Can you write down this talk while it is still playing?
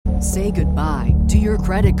Say goodbye to your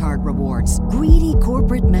credit card rewards. Greedy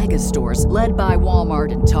corporate mega stores, led by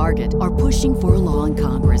Walmart and Target, are pushing for a law in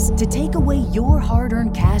Congress to take away your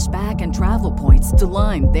hard-earned cash back and travel points to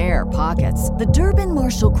line their pockets. The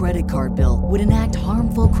Durbin-Marshall credit card bill would enact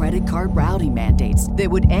harmful credit card routing mandates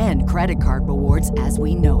that would end credit card rewards as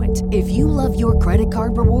we know it. If you love your credit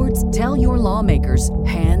card rewards, tell your lawmakers,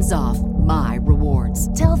 hands off my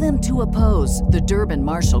rewards. Tell them to oppose the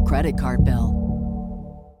Durbin-Marshall credit card bill.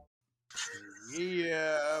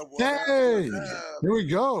 Yeah. Hey, here we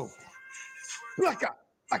go. Blacka.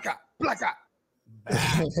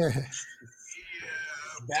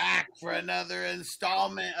 Back for another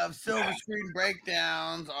installment of Silver Screen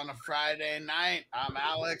Breakdowns on a Friday night. I'm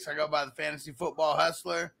Alex. I go by the Fantasy Football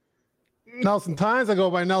Hustler. Nelson Times. I go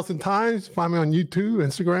by Nelson Times. Find me on YouTube,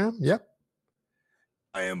 Instagram. Yep.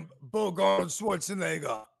 I am Bogart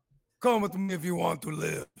Schwarzenegger. Come with me if you want to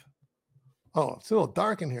live. Oh, it's a little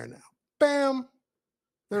dark in here now. Bam.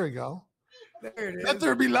 There we go. There it is. Let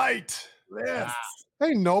there be light. Yes.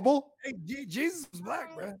 Hey, Noble. Hey, Jesus was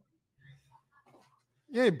black, bro.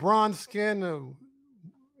 Yeah, bronze skin,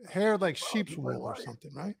 hair like sheep's wool or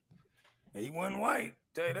something, right? He wasn't white.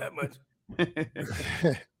 Tell you that much.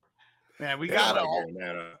 Man, we got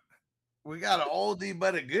an oldie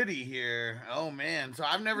but a goodie here. Oh man, so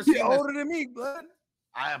I've never seen. You're older than me, bud.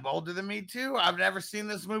 I am older than me too. I've never seen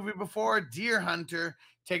this movie before. Deer Hunter,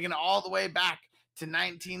 taking it all the way back to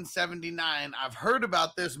 1979. I've heard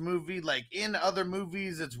about this movie, like in other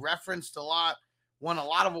movies. It's referenced a lot. Won a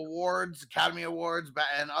lot of awards, Academy Awards,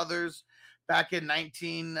 and others back in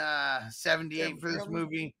 1978 for this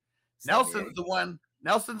movie. Nelson's the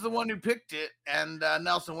one who picked it. And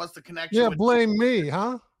Nelson, what's the connection? Yeah, blame me,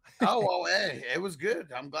 huh? Oh, well, hey, it was good.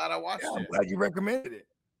 I'm glad I watched it. I'm glad you recommended it.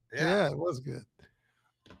 Yeah, it was good.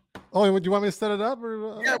 Oh, would you want me to set it up?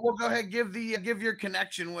 Or, Yeah, we'll go ahead and give your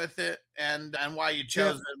connection with it and why you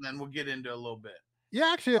chose it, and then we'll get into it a little bit. Yeah,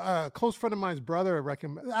 actually, a close friend of mine's brother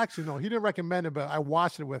recommended. Actually, no, he didn't recommend it, but I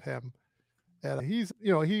watched it with him. And he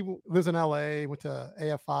lives in LA, went to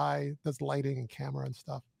AFI, does lighting and camera and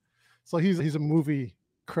stuff. So he's a movie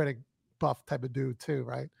critic buff type of dude too,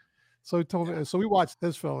 right? So he told me. So we watched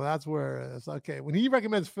this film. That's where it's okay. When he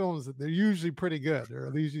recommends films, they're usually pretty good,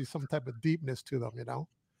 or usually some type of deepness to them, you know.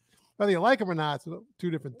 Whether you like him or not, it's two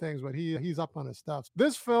different things, but he's up on his stuff.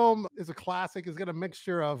 This film is a classic. It's got a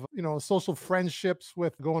mixture of, social friendships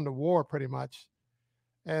with going to war pretty much.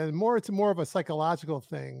 And it's more of a psychological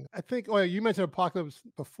thing. I think, you mentioned Apocalypse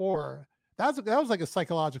before. That was like a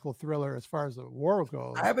psychological thriller as far as the war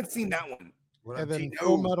goes. I haven't seen that one. And then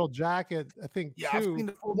Full Metal Jacket, I think, I've too. seen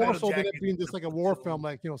the Full More Metal so than Jacket. it being just like a war film,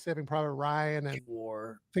 like, Saving Private Ryan. And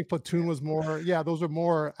War. I think Platoon was more, those are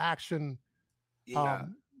more action. Yeah.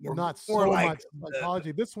 Not more so like much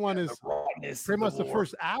psychology. This one is rawness pretty of much the war.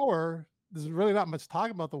 first hour. There's really not much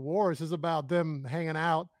talking about the war. It's just about them hanging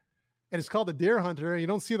out. And it's called The Deer Hunter. And you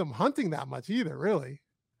don't see them hunting that much either, really.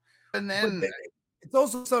 And then it's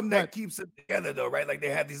also something that keeps it together, though, right? Like they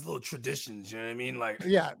have these little traditions. You know what I mean? Like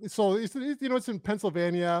so it's in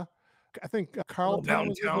Pennsylvania. I think Carlton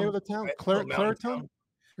was the name of the town.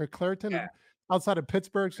 Right? Clairton, outside of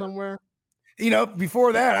Pittsburgh somewhere.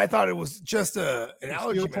 Before that, I thought it was just an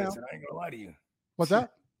allergy Steel Town? medicine. I ain't gonna lie to you. What's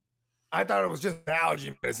that? I thought it was just an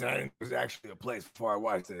allergy medicine. I didn't think it was actually a place before I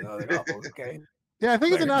watched it. I was like, oh, okay. Yeah, I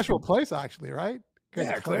think it's an actual place, actually, right?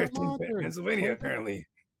 Yeah, Clairton, Pennsylvania, apparently.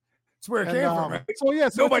 It's where it came from, right? So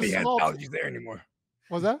nobody has allergies there anymore.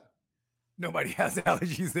 What's that? Nobody has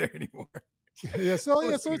allergies there anymore. Yeah, so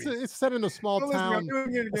it's set in a small town,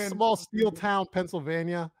 a small steel town,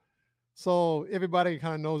 Pennsylvania. So everybody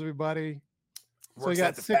kind of knows everybody. So you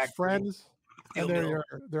got 6 friends, and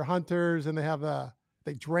they're hunters, and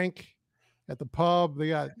they drink at the pub. They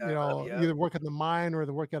got either work at the mine or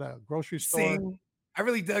they work at a grocery store. Sing. I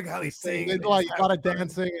really dug how they sing. They do like a lot of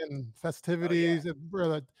dancing and festivities.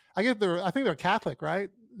 I think they're Catholic, right?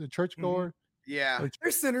 The churchgoer. Yeah,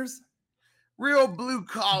 they're sinners. Real blue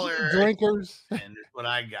collar drinkers. And that's what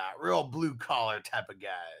I got. Real blue collar type of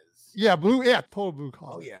guys. Yeah, total blue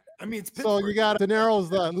collar. Oh yeah, I mean, it's so you got De Niro's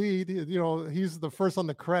the lead. He's the first on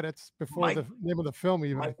the credits before the name of the film,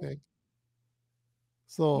 even I think.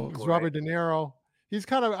 So it's Robert De Niro. He's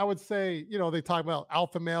kind of, I would say, they talk about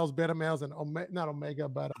alpha males, beta males, and not omega,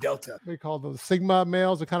 but delta. They call those sigma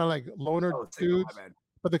males. They're kind of like loner dudes,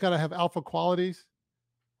 but they kind of have alpha qualities.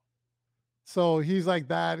 So he's like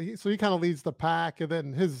that. So he kind of leads the pack, and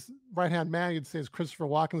then his right hand man, you'd say, is Christopher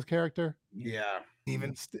Walken's character. Yeah.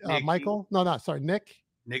 Even Michael? No, sorry, Nick.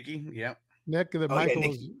 Nicky, yep. Nick, and then Michael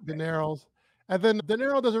is De Niro's. And then De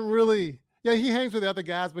Niro doesn't really, he hangs with the other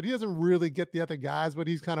guys, but he doesn't really get the other guys, but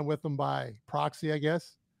he's kind of with them by proxy, I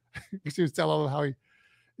guess. He was telling how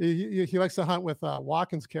he likes to hunt with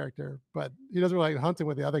Watkins' character, but he doesn't really like hunting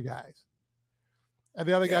with the other guys. And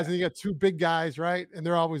the other guys, and you got two big guys, right? And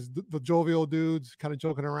they're always the jovial dudes, kind of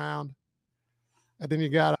joking around. And then you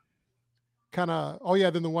got then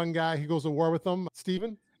the one guy, he goes to war with them,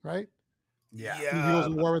 Steven, right? Yeah. He goes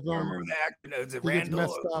to war with them. I remember the actor. Is it He gets Randall?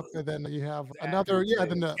 messed up, and then you have Exactly. another. Yeah,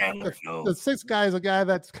 then Chandler, the sixth guy is a guy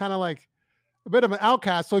that's kind of like a bit of an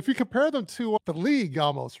outcast. So if you compare them to the League,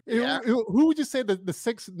 almost, Yeah. who would you say that the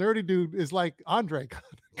sixth nerdy dude is like Andre?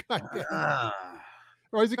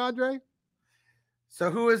 Or is he Andre? So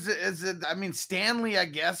who is it? Is it? I mean, Stanley, I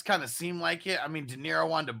guess, kind of seemed like it. I mean, De Niro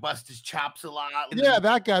wanted to bust his chops a lot. Yeah,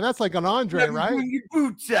 that guy. That's like an Andre, Never right? bring your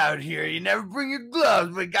boots out here. You never bring your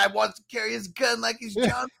gloves. But a guy wants to carry his gun like he's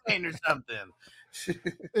John Wayne or something.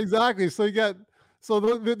 Exactly. So you got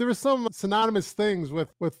there were some synonymous things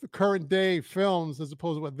with current day films as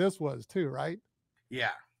opposed to what this was too, right?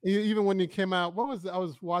 Yeah. Even when you came out, I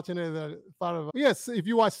was watching it and I thought of yes, if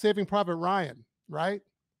you watch Saving Private Ryan, right?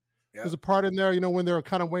 Yeah. There's a part in there, when they were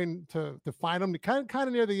kind of waiting to find him, kind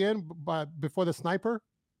of near the end, but before the sniper,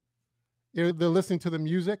 they're listening to the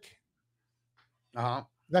music. Uh-huh.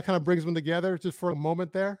 That kind of brings them together just for a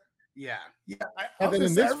moment there. Yeah. And then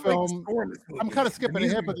in this film, I'm kind of skipping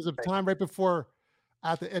ahead, but there's a time right before,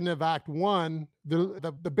 at the end of Act 1,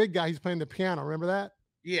 the big guy, he's playing the piano. Remember that?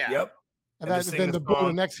 Yeah. Yep. And then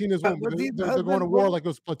the next scene is when they're going to war like it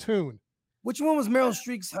was Platoon. Which one was Meryl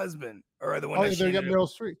Streep's husband, or the one? Oh, they got Meryl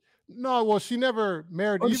Streep. No, well, she never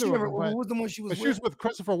married either of them. Who was the one she was with? She was with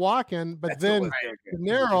Christopher Walken, but then De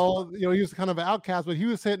Niro, he was kind of an outcast, but he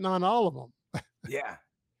was hitting on all of them. Yeah.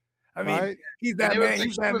 I mean, right? he's that man.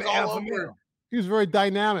 He's that alpha male. He was very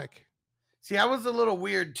dynamic. See, I was a little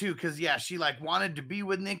weird too, because she like wanted to be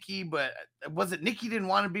with Nikki, but was it Nikki didn't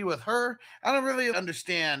want to be with her? I don't really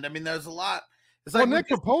understand. I mean, there's a lot. It's like Nick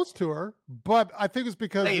proposed to her, but I think it's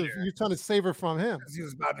because he was trying to save her from him. He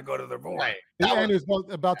was about to go to the war. Right. And he was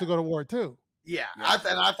about to go to war too. Yeah. I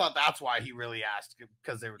thought that's why he really asked,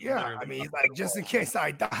 because they were. Yeah, I mean, like, just in case I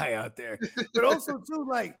die out there. But also too,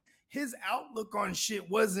 like, his outlook on shit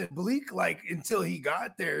wasn't bleak, like, until he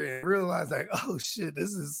got there and realized, like, oh shit, this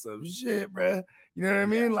is some shit, bro. You know what I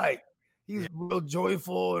mean? Like, he's real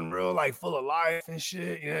joyful and real, like, full of life and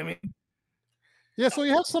shit. You know what I mean? Yeah, so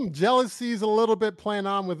you have some jealousies a little bit playing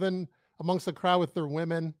on amongst the crowd with their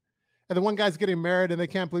women. And the one guy's getting married and they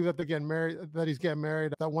can't believe that they're getting married, that he's getting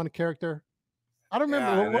married. That one character. I don't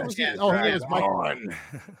remember. What was it? Oh, he was Michael.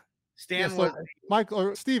 Stan was Michael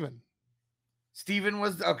or Steven. Steven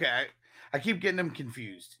was okay. I keep getting them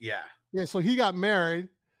confused. Yeah. Yeah, so he got married.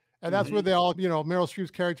 And that's where they all, Meryl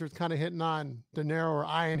Streep's character is kind of hitting on De Niro or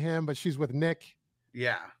eyeing him, but she's with Nick.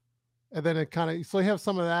 Yeah. And then so you have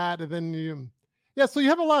some of that. And then so you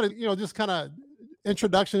have a lot of, just kind of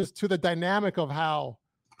introductions to the dynamic of how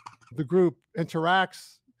the group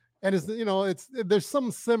interacts. And there's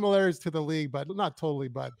some similarities to the League, but not totally,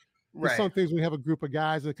 but there's some things we have a group of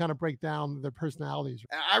guys that kind of break down their personalities.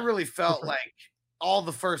 I really felt like all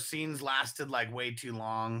the first scenes lasted like way too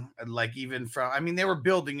long. Like even they were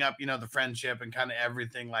building up, the friendship and kind of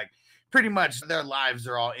everything, like pretty much their lives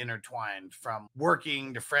are all intertwined, from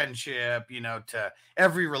working to friendship, to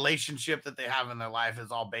every relationship that they have in their life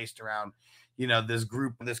is all based around,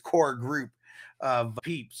 this core group of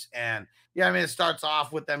peeps. And it starts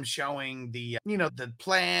off with them showing the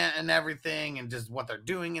plant and everything and just what they're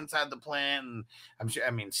doing inside the plant.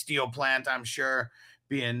 And steel plant, I'm sure,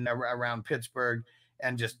 being around Pittsburgh,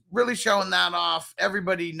 and just really showing that off.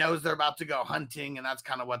 Everybody knows they're about to go hunting, and that's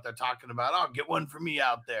kind of what they're talking about. Oh, get one for me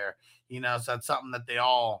out there. So that's something that they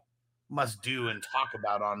all must do and talk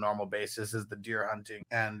about on a normal basis, is the deer hunting.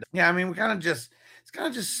 And we kind of just, it's kind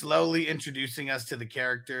of just slowly introducing us to the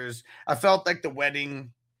characters. I felt like the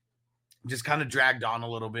wedding just kind of dragged on a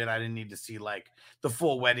little bit. I didn't need to see like the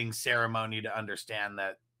full wedding ceremony to understand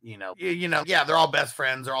that, they're all best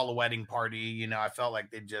friends. They're all a wedding party. I felt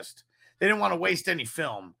like they didn't want to waste any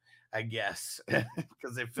film, I guess,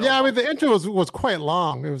 because they filmed. The intro was quite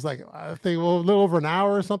long. It was like, I think a little over an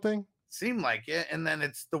hour or something. Seemed like it. And then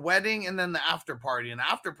it's the wedding and then the after party. And the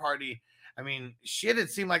after party, it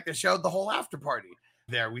seemed like they showed the whole after party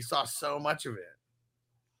there. We saw so much of it.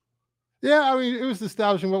 Yeah, it was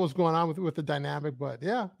establishing what was going on with the dynamic, but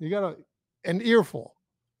yeah, you got an earful.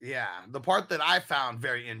 Yeah, the part that I found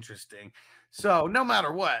very interesting. So no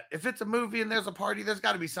matter what, if it's a movie and there's a party, there's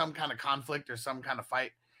got to be some kind of conflict or some kind of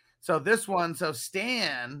fight. So this one,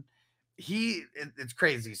 Stan, it's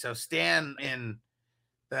crazy. So Stan, in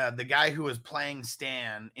the guy who was playing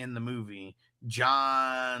Stan in the movie,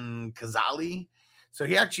 John Cazale. So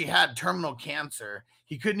he actually had terminal cancer.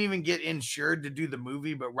 he couldn't even get insured to do the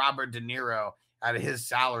movie, but Robert De Niro, out of his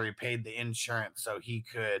salary, paid the insurance so he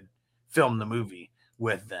could film the movie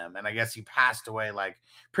with them. And I guess he passed away like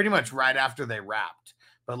pretty much right after they wrapped.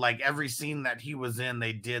 But like every scene that he was in,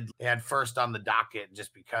 they had first on the docket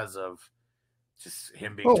just because of just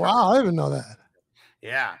him being. Oh wow, I didn't know that.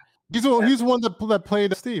 Yeah, he's the one that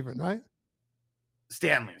played Steven, right?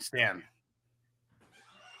 Stan.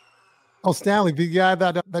 Oh, Stanley, the guy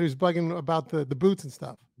that was bugging about the boots and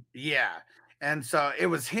stuff. Yeah. And so it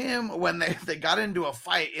was him when they got into a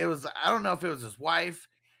fight. It was, I don't know if it was his wife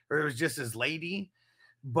or it was just his lady,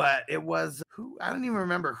 but it was I don't even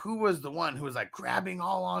remember who was the one who was like grabbing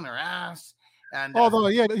all on her ass. And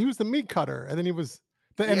yeah, he was the meat cutter, and then he was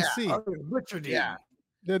the MC. Oh, the butcher dude. Yeah.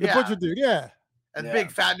 The butcher dude, yeah. And the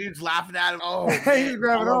big fat dude's laughing at him. Oh, he's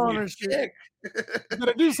grabbing all on her shit. You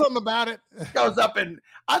gotta do something about it. Goes up and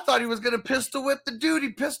I thought he was gonna pistol whip the dude. He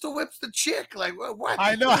pistol whips the chick. Like what?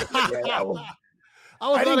 I know. I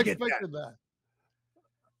was not expecting that.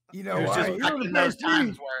 You know, it's just in those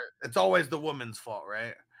times where it's always the woman's fault,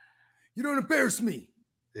 right? You don't embarrass me.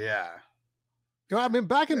 Yeah. I mean,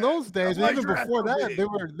 back in those days, even before that,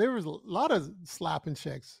 there was a lot of slapping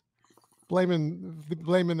chicks, blaming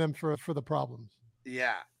them for the problems.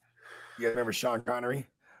 Yeah. You remember Sean Connery?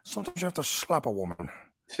 Sometimes you have to slap a woman.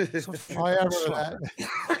 I remember that.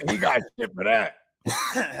 He got shit for that.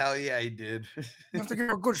 Hell yeah, he did. You have to give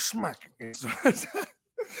her a good smack.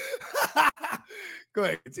 Go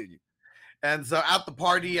ahead, continue. And so at the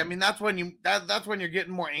party, I mean, that's when you're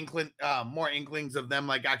getting more inklings of them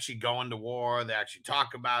like actually going to war. They actually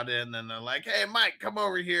talk about it, and then they're like, "Hey, Mike, come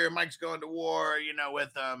over here. Mike's going to war,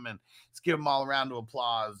 with them," and let's give them all a round of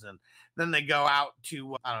applause. And then they go out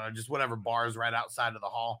to I don't know, just whatever bars right outside of the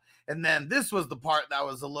hall. And then this was the part that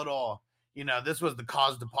was a little, this was the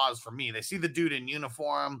cause to pause for me. They see the dude in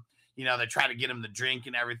uniform. They try to get him to drink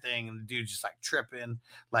and everything, and the dude's just like tripping,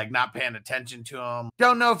 like not paying attention to him.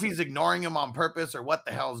 Don't know if he's ignoring him on purpose or what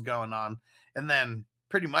the hell's going on. And then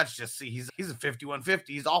pretty much just see he's a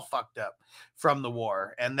 5150. He's all fucked up from the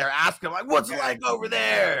war, and they're asking him like, "What's it like over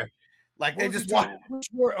there?" Like they just want. Which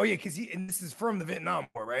war? Oh yeah, because and this is from the Vietnam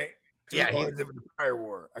War, right? Yeah, the prior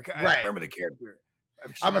war. I remember the character.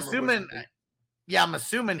 I'm assuming. Yeah, I'm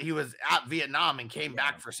assuming he was at Vietnam and came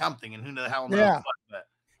back for something, and who the hell knows what. But,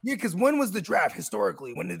 yeah, because when was the draft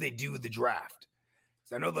historically? When did they do the draft?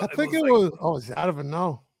 I know I think it was. I don't even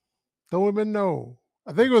know. Don't even know.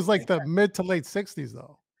 I think it was like the mid to late 60s,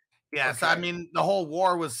 though. Yeah, okay. So I mean, the whole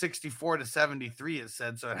war was 64 to 73. It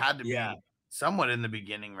said so. It had to be somewhat in the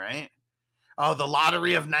beginning, right? Oh, the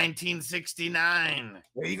lottery of 1969.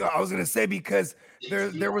 There you go. I was gonna say because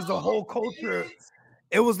there was a whole culture.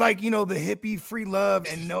 It was like, the hippie free love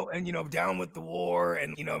and down with the war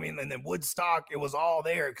and, and then Woodstock, it was all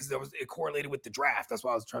there because it correlated with the draft. That's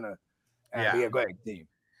why I was trying to. Go ahead, continue.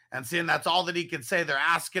 And seeing that's all that he could say. They're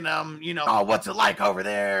asking him, oh, what's it like over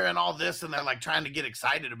there and all this. And they're like trying to get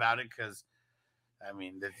excited about it because, I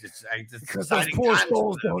mean, it's because those poor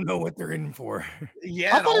souls don't know what they're in for.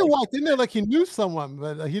 Yeah. I thought he walked in there like he knew someone,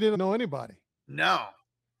 but he didn't know anybody. No.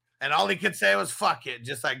 And all he could say was "fuck it,"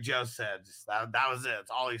 just like Joe said. Just that was it.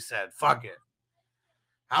 That's all he said. Fuck it.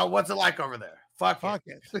 What's it like over there? Fuck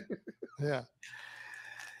it. Yeah.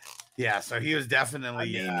 Yeah. So he was definitely.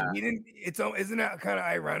 He didn't. Isn't that kind of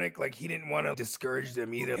ironic? Like he didn't want to discourage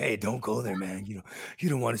them either. Hey, don't go there, man. You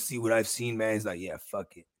don't want to see what I've seen, man. He's like, yeah,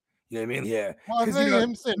 fuck it. You know what I mean? Yeah. Well,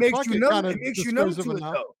 because it makes you numb to it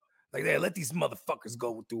though. Like, hey, let these motherfuckers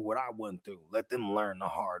go through what I went through. Let them learn the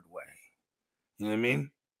hard way. You know what I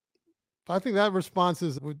mean? I think that response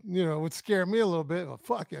would scare me a little bit. Well,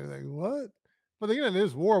 fuck it. Like, what? But again, it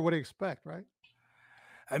is war. What do you expect, right?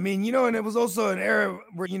 I mean, and it was also an era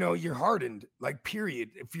where, you're hardened, like,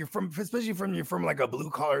 period. If you're especially from like a blue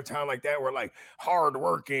collar town like that, where like hard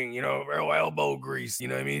working, elbow grease, you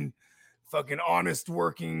know what I mean? Fucking honest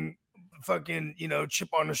working, fucking, chip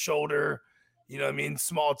on the shoulder, you know what I mean?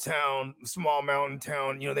 Small town, small mountain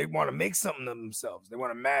town, they want to make something of themselves. They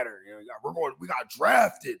want to matter. We got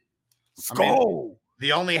drafted.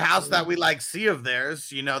 The only house that we see of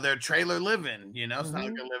theirs, they're trailer living, it's not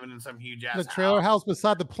like they're living in some huge ass the trailer house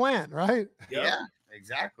beside the plant, right? Yeah,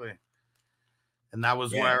 exactly. And that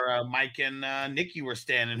was where Mike and Nikki were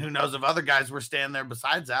staying, and who knows if other guys were staying there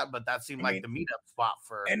besides that, but that seemed like the meetup spot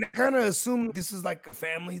for. And I kind of assume this is like a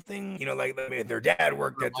family thing, their dad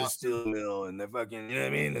worked at the steel mill, and they fucking, you know what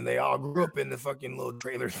I mean, and they all grew up in the fucking little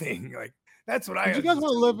trailer thing. Like that's what Did you guys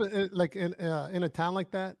want to live in a town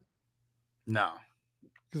like that? No.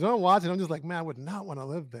 Because when I'm watching, I'm just like, man, I would not want to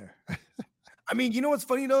live there. I mean, what's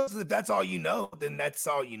funny though is if that's all you know, then that's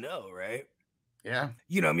all you know, right? Yeah.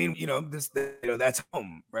 You know what I mean? You know, that's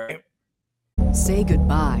home, right? Say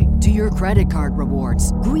goodbye to your credit card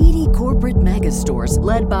rewards. Greedy corporate mega stores,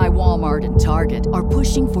 led by Walmart and Target, are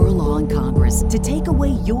pushing for a law in Congress to take away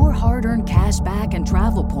your hard-earned cash back and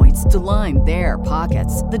travel points to line their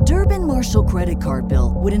pockets. The Durbin-Marshall credit card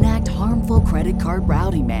bill would enact harmful credit card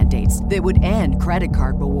routing mandates that would end credit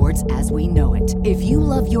card rewards as we know it. If you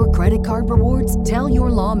love your credit card rewards, tell your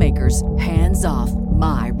lawmakers, hands off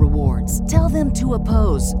my rewards. Tell them to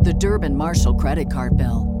oppose the Durbin-Marshall credit card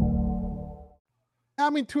bill. I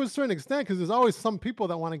mean, to a certain extent, because there's always some people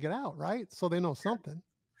that want to get out, right? So they know something.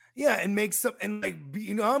 Yeah, and make some, and like,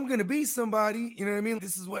 you know, I'm gonna be somebody. You know what I mean?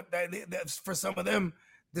 This is what that's for some of them.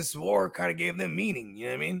 This war kind of gave them meaning. You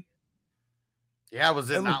know what I mean? Yeah, was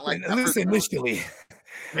it At not least, like at least initially?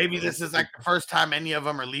 maybe this is like the first time any of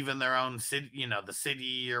them are leaving their own city, you know, the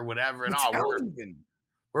city or whatever, and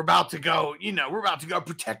we're about to go, you know, we're about to go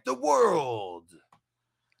protect the world.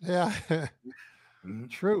 Yeah,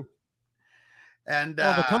 true. And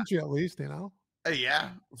well, the country, at least, you know. Yeah,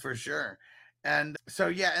 for sure. And so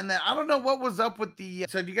yeah, and then I don't know what was up with the.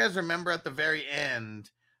 So do you guys remember at the very end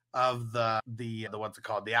of the what's it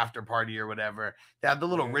called, the after party or whatever? They had the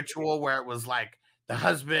little ritual where it was like the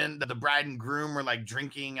husband, the bride and groom were like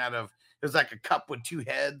drinking out of. It was like a cup with two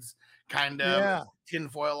heads, kind of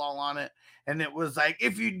tinfoil all on it, and it was like,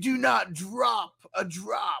 if you do not drop a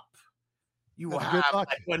drop, you will have like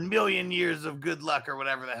 1 million years of good luck or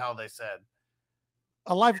whatever the hell they said.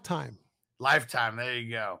 A lifetime. Lifetime. There you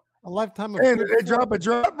go. A lifetime of. And they drop a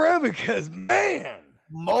drop, bro, because man,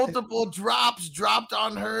 multiple drops dropped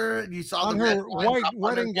on her. You saw on the her white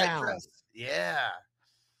wedding gown. Dress. Yeah.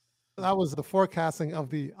 That was the forecasting of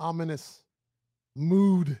the ominous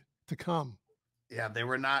mood to come. Yeah, they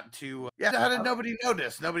were not too. Yeah, how did nobody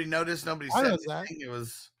notice? Nobody noticed. Nobody said anything. It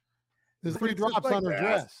was. There's 3 drops on her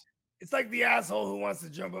dress. It's like the asshole who wants to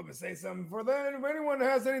jump up and say something. For then, if anyone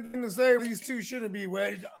has anything to say, these two shouldn't be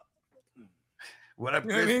wedded. What up, you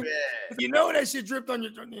know, Chris? You know that shit dripped on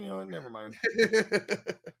your. You know, never mind.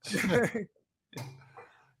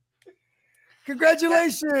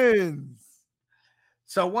 Congratulations.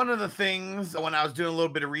 So one of the things when I was doing a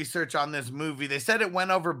little bit of research on this movie, they said it went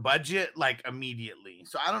over budget like immediately.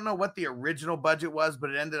 So I don't know what the original budget was, but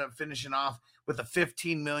it ended up finishing off with a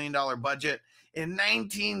 $15 million budget. In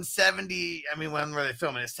 1970, I mean, when were they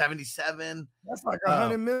filming it? 77? That's like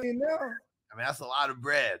 100 million now. I mean, that's a lot of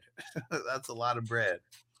bread. That's a lot of bread.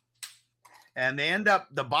 And they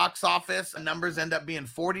the box office numbers end up being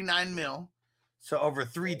 49 mil. So over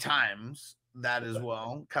 3 times that as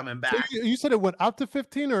well, coming back. So you said it went up to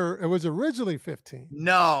 15 or it was originally 15?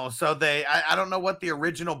 No. So I don't know what the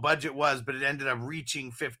original budget was, but it ended up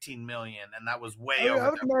reaching 15 million. And that was way over. I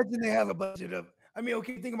would imagine they have a budget of, I mean,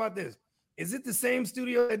 okay, think about this. Is it the same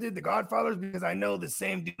studio that did The Godfathers? Because I know the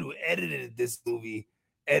same dude who edited this movie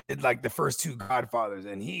edited like the first 2 Godfathers,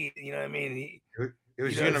 and he, you know what I mean? It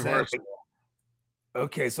was Universal.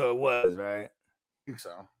 Okay, so it was, right? I think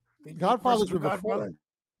so. Godfathers were before.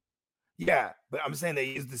 Yeah, but I'm saying they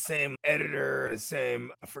used the same editor, the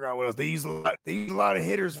same. I forgot what else. They used a lot. They used a lot of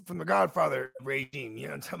hitters from the Godfather regime. You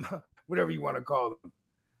know what I'm talking about? Whatever you want to call them.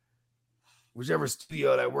 Whichever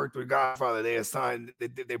studio that worked with Godfather, they assigned,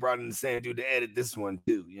 they brought in the same dude to edit this one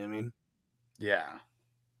too. You know what I mean? Yeah.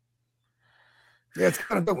 Yeah, it's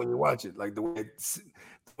kind of dope when you watch it. Like the way it's,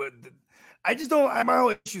 but I just don't, my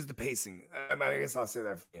whole issue is the pacing. I guess I'll say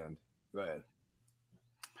that for the end. Go ahead.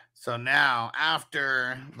 So now,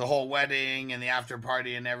 after the whole wedding and the after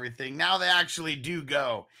party and everything, now they actually do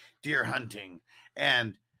go deer hunting.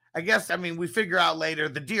 And I guess, I mean, we figure out later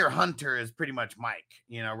the deer hunter is pretty much Mike,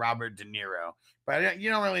 you know, Robert De Niro. But you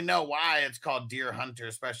don't really know why it's called Deer Hunter,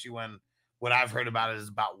 especially when what I've heard about it is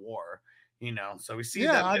about war, you know. So we see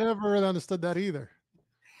that. Yeah, I never really understood that either.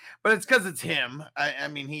 But it's because it's him. I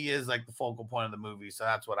mean, he is like the focal point of the movie. So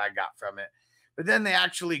that's what I got from it. But then they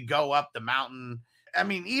actually go up the mountain. I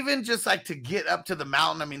mean, even just like to get up to the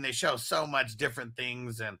mountain, I mean, they show so much different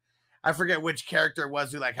things. And I forget which character it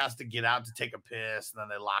was who like has to get out to take a piss, and then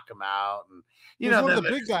they lock him out. And you know, one of the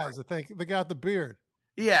big guys, I think, the guy with the beard.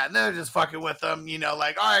 Yeah, and they're just fucking with them, you know,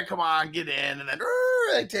 like, all right, come on, get in, and then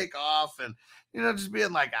they take off, and you know, just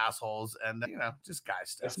being like assholes, and you know, just guy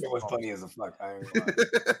stuff. That's what's funny as a fuck.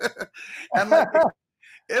 And like,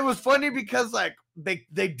 it was funny because like they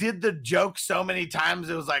did the joke so many times.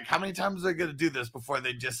 It was like, how many times are they gonna do this before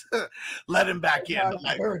they just let him back in?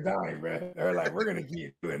 Like, they're dying, bro. They're like, we're gonna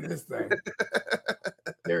keep doing this thing.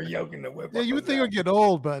 They're yoking the whip. Yeah, you would think it would get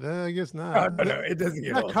old, but I guess not. No, it doesn't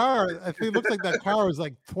get that old. Car, I think it looks like that car is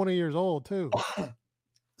like 20 years old too.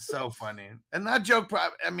 So funny. And that joke,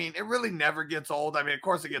 I mean, it really never gets old. I mean, of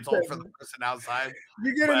course it gets old for the person outside.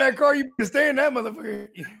 You get in that car, you stay in that motherfucker.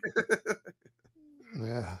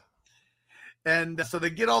 Yeah. And so they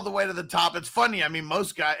get all the way to the top. It's funny. I mean,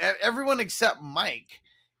 most guys, everyone except Mike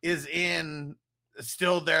is in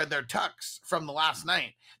still their tux from the last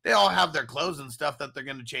night. They all have their clothes and stuff that they're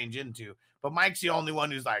going to change into. But Mike's the only one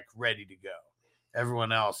who's like ready to go.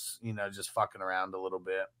 Everyone else, you know, just fucking around a little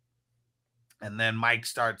bit. And then Mike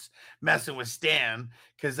starts messing with Stan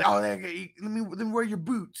because, let me wear your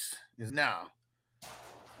boots. He goes, no.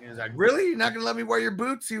 He was like, really? You're not going to let me wear your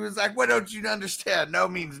boots? He was like, what don't you understand? No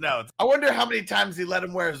means no. I wonder how many times he let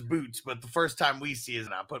him wear his boots, but the first time we see is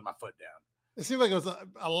not putting my foot down. It seemed like it was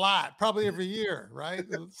a lot, probably every year, right?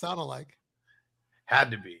 It sounded like.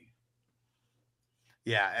 Had to be.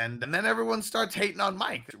 Yeah, and then everyone starts hating on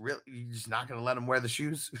Mike. Really, you're just not going to let him wear the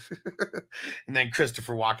shoes? And then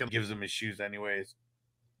Christopher Walken gives him his shoes anyways.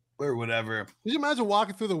 Or whatever. Did you imagine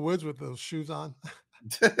walking through the woods with those shoes on?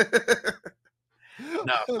 No,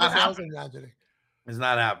 That's what I was imagining. It's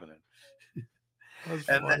not happening. That was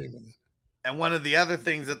funny, man. And one of the other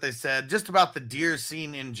things that they said, just about the deer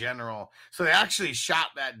scene in general. So they actually shot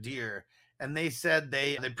that deer, and they said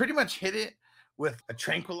they pretty much hit it with a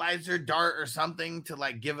tranquilizer dart or something to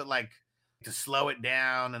like give it like to slow it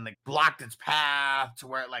down, and they blocked its path to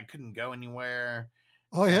where it like couldn't go anywhere.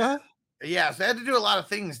 Oh yeah? Yeah, so they had to do a lot of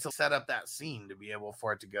things to set up that scene to be able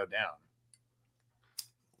for it to go down.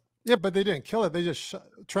 Yeah, but they didn't kill it. They just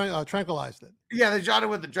tranquilized it. Yeah, they shot it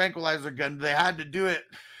with the tranquilizer gun. They had to do it.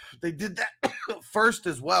 They did that first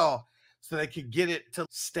as well, so they could get it to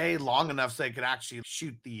stay long enough so they could actually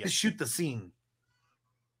shoot the scene.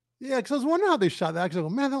 Yeah, because I was wondering how they shot that.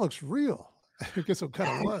 Because, man, that looks real. I guess it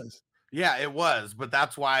kind of was. Yeah, it was, but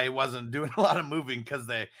that's why it wasn't doing a lot of moving, because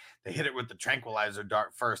they hit it with the tranquilizer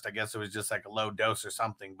dart first. I guess it was just like a low dose or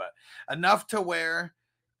something, but enough to where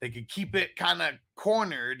they could keep it kind of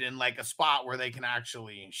cornered in like a spot where they can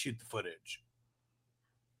actually shoot the footage.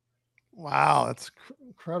 Wow, that's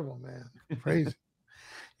incredible, man. Crazy.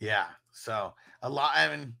 Yeah, so a lot. I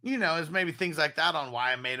mean, you know, it's maybe things like that on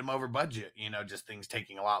why I made them over budget. You know, just things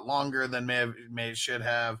taking a lot longer than should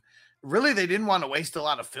have. Really, they didn't want to waste a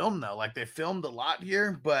lot of film though. Like they filmed a lot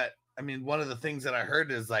here, but I mean, one of the things that I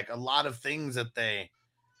heard is like a lot of things that they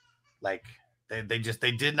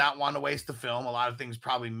did not want to waste the film. A lot of things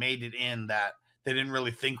probably made it in that they didn't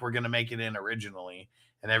really think were going to make it in originally,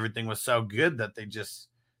 and everything was so good that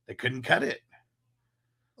they couldn't cut it.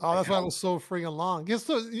 Oh, that's why it was so freaking long. Yes,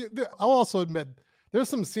 so I'll also admit there's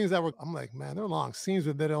some scenes that I'm like, man, they're long scenes,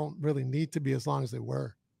 but they don't really need to be as long as they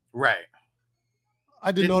were. Right.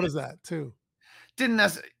 I did notice that too. Didn't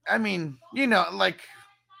necessarily. I mean, you know, like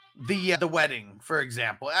the wedding, for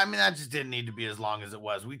example. I mean, that just didn't need to be as long as it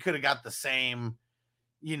was. We could have got the same,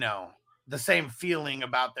 you know, the same feeling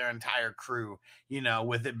about their entire crew, you know,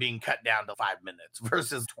 with it being cut down to 5 minutes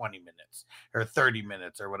versus 20 minutes or 30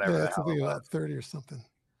 minutes or whatever. Yeah, that's something about 30 or something.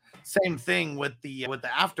 Same thing with the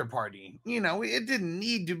after party. You know, it didn't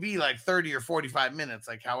need to be like 30 or 45 minutes,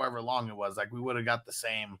 like however long it was. Like we would have got the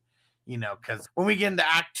same, you know, because when we get into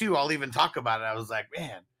Act 2, I'll even talk about it. I was like,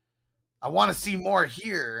 man, I want to see more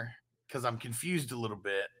here because I'm confused a little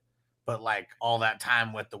bit. But like all that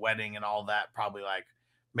time with the wedding and all that probably like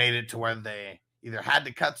made it to where they either had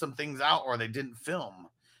to cut some things out or they didn't film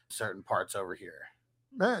certain parts over here.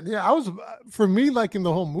 Man, yeah, for me, like in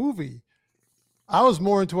the whole movie, I was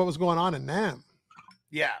more into what was going on in Nam.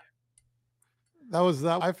 Yeah.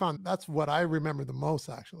 I found that's what I remember the most,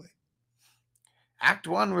 actually. Act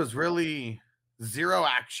 1 was really zero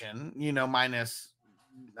action, you know, minus,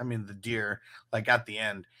 I mean, the deer, like at the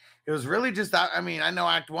end. It was really just that. I mean, I know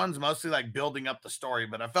Act 1's mostly like building up the story,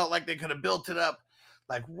 but I felt like they could have built it up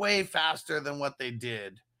like way faster than what they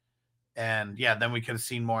did. And yeah, then we could have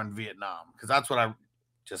seen more in Vietnam, because that's what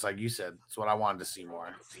just like you said, that's what I wanted to see more.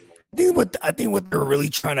 I think what they're really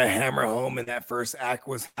trying to hammer home in that first act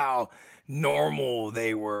was how normal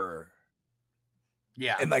they were.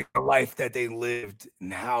 Yeah. And like the life that they lived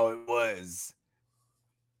and how it was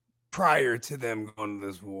prior to them going to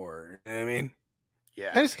this war. You know what I mean?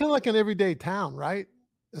 Yeah. And it's kind of like an everyday town, right?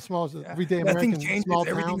 As small as everyday American small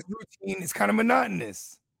town. Everything's routine. It's kind of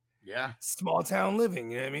monotonous. Yeah. Small town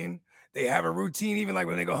living. You know what I mean? They have a routine, even like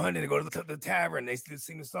when they go hunting, they go to the tavern, they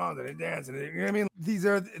sing the songs and they dance. And you know what I mean?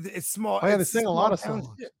 It's small. Oh, yeah, they sing a lot of songs.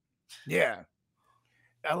 Shit. Yeah.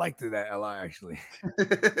 I liked that a lot, actually.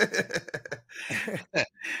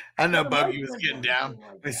 I know Bogey was getting down.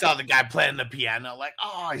 We saw the guy playing the piano, like,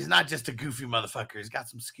 oh, he's not just a goofy motherfucker. He's got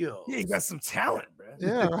some skills. Yeah, he got some talent, bro.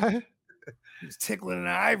 Yeah, right. He's tickling the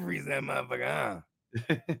ivories, that motherfucker, huh?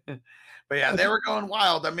 But yeah, they were going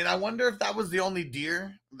wild. I mean, I wonder if that was the only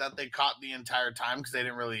deer that they caught the entire time, because they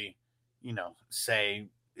didn't really, say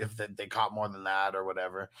if they caught more than that or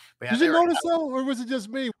whatever. But yeah, Did you notice though, or was it just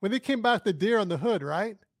me? When they came back, the deer on the hood,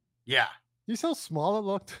 right? Yeah. You see how small it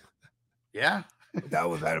looked? Yeah. That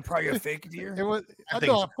was probably a fake deer. It was. I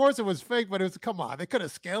think know, so. of course, it was fake, but it was. Come on, they could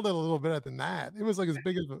have scaled it a little bit than that. It was like as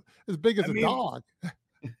big as a dog.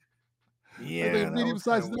 Yeah, Like a that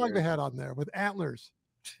medium-sized was dog kinda they weird. had on there with antlers.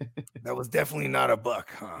 That was definitely not a buck,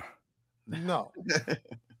 huh? No,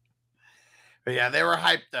 But yeah, they were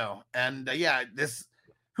hyped though. And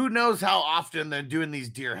who knows how often they're doing these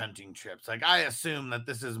deer hunting trips. Like, I assume that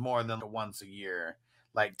this is more than a once a year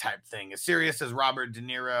like type thing. As serious as Robert De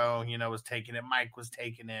Niro, was taking it. Mike was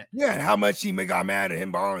taking it. Yeah, and how much he got mad at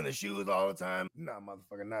him borrowing the shoes all the time. No,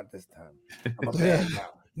 motherfucker, not this time. I'm a man now.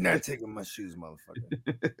 You're not taking my shoes,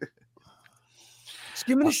 motherfucker. Just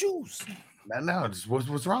give me the shoes. No, just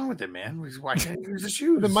what's wrong with it, man? Why can't you use the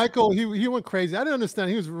shoes? then Michael, he went crazy. I didn't understand.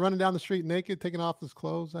 He was running down the street naked, taking off his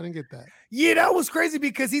clothes. I didn't get that. Yeah, that was crazy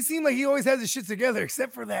because he seemed like he always has his shit together,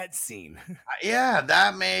 except for that scene. Yeah,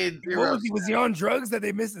 that made Was he on drugs that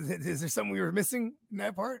they missed? Is there something we were missing in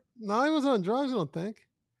that part? No, he wasn't on drugs. I don't think.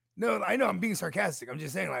 No, I know I'm being sarcastic. I'm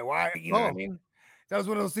just saying, like, why? You know what I mean? That was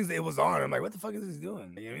one of those things that it was on. I'm like, what the fuck is this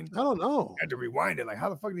doing? You know what I mean? I don't know. I had to rewind it. Like, how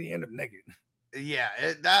the fuck did he end up naked? Yeah,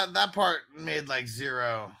 that part made like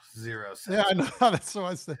zero sense. Yeah, I know. That's what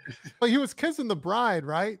I said. But he was kissing the bride,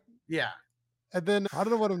 right? Yeah. And then I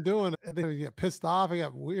don't know what I'm doing. And then he get pissed off. He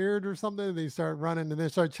got weird or something. And he started running and then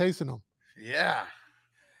started chasing him. Yeah.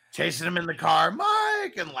 Chasing him in the car,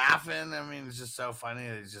 Mike, and laughing. I mean, it's just so funny.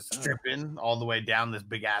 He's just tripping all the way down this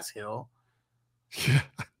big ass hill. Yeah.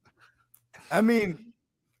 I mean,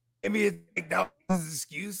 maybe that was his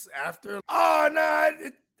excuse after. Oh,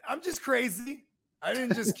 no, I'm just crazy. I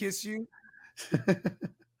didn't just kiss you. You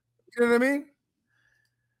know what I mean?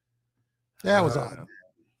 Yeah, it was odd.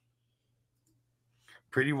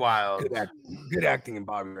 Pretty wild. Good acting in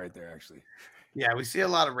Bobby right there, actually. Yeah, we see a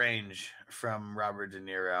lot of range from Robert De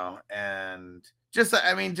Niro, and just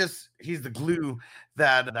he's the glue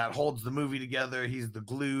that holds the movie together. He's the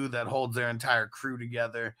glue that holds their entire crew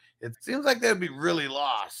together. It seems like they'd be really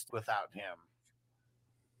lost without him.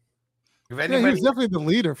 He was definitely the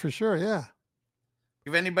leader for sure. Yeah.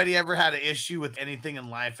 If anybody ever had an issue with anything in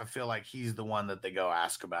life, I feel like he's the one that they go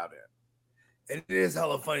ask about it. And it is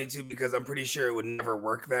hella funny too, because I'm pretty sure it would never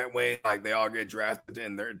work that way. Like they all get drafted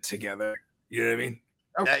and they're together. You know what I mean?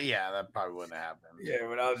 That probably wouldn't have happened. Yeah,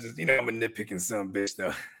 but I was just, I'm a nitpicking some bitch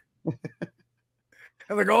though.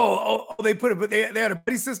 I'm like, oh, they put it, but they had a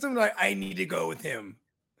buddy system. Like, I need to go with him.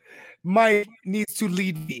 Mike needs to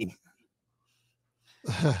lead me.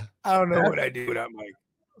 I don't know what I do without Mike.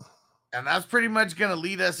 And that's pretty much going to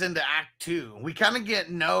lead us into Act 2. We kind of get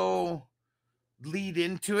no lead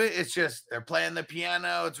into it. It's just they're playing the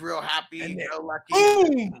piano. It's real happy. And real lucky.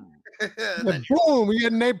 Boom! Boom! We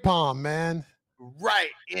get napalm, man. Right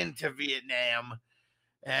into Vietnam.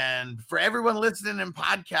 And for everyone listening in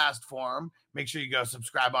podcast form, make sure you go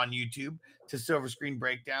subscribe on YouTube to Silver Screen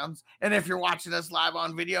Breakdowns. And if you're watching us live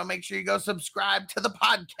on video, make sure you go subscribe to the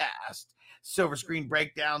podcast. Silver Screen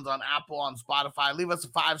Breakdowns on Apple, on Spotify. Leave us a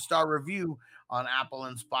 5-star review on Apple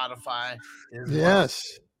and Spotify.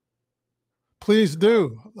 Yes. Please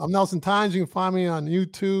do. I'm Nelson Tynes. You can find me on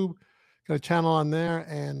YouTube. Got a channel on there,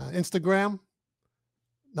 and Instagram,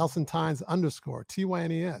 Nelson Tynes _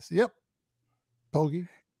 TYNES. Yep. Bogey.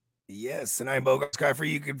 Yes, and I'm Bogart Skyfer.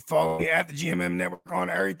 You can follow me at the GMM Network on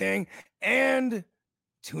everything. And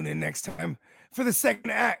tune in next time for the second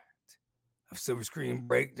act of Silver Screen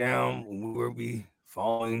Breakdown. We will be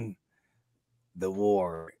following the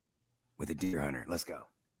war with a deer hunter. Let's go.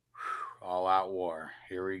 All out war.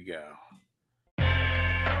 Here we go.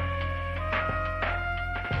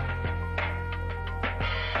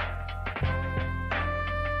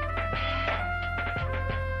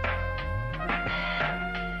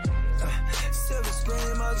 Silver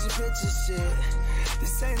Screen motion picture shit.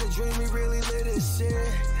 This ain't a dream, we really lit this shit.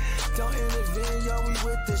 Don't intervene, yo, we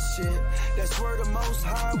with this shit. That's where the most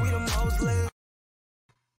high, we the most lit.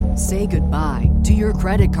 Say goodbye to your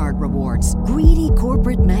credit card rewards. Greedy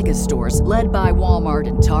corporate mega stores, led by Walmart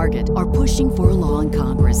and Target, are pushing for a law in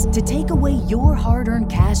Congress to take away your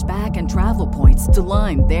hard-earned cash back and travel points to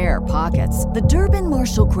line their pockets. The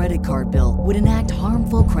Durbin-Marshall credit card bill would enact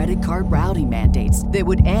harmful credit card routing mandates that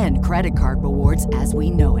would end credit card rewards as we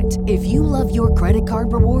know it. If you love your credit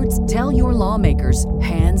card rewards, tell your lawmakers,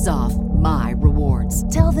 hands off my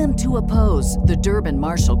rewards. Tell them to oppose the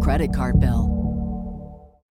Durbin-Marshall credit card bill.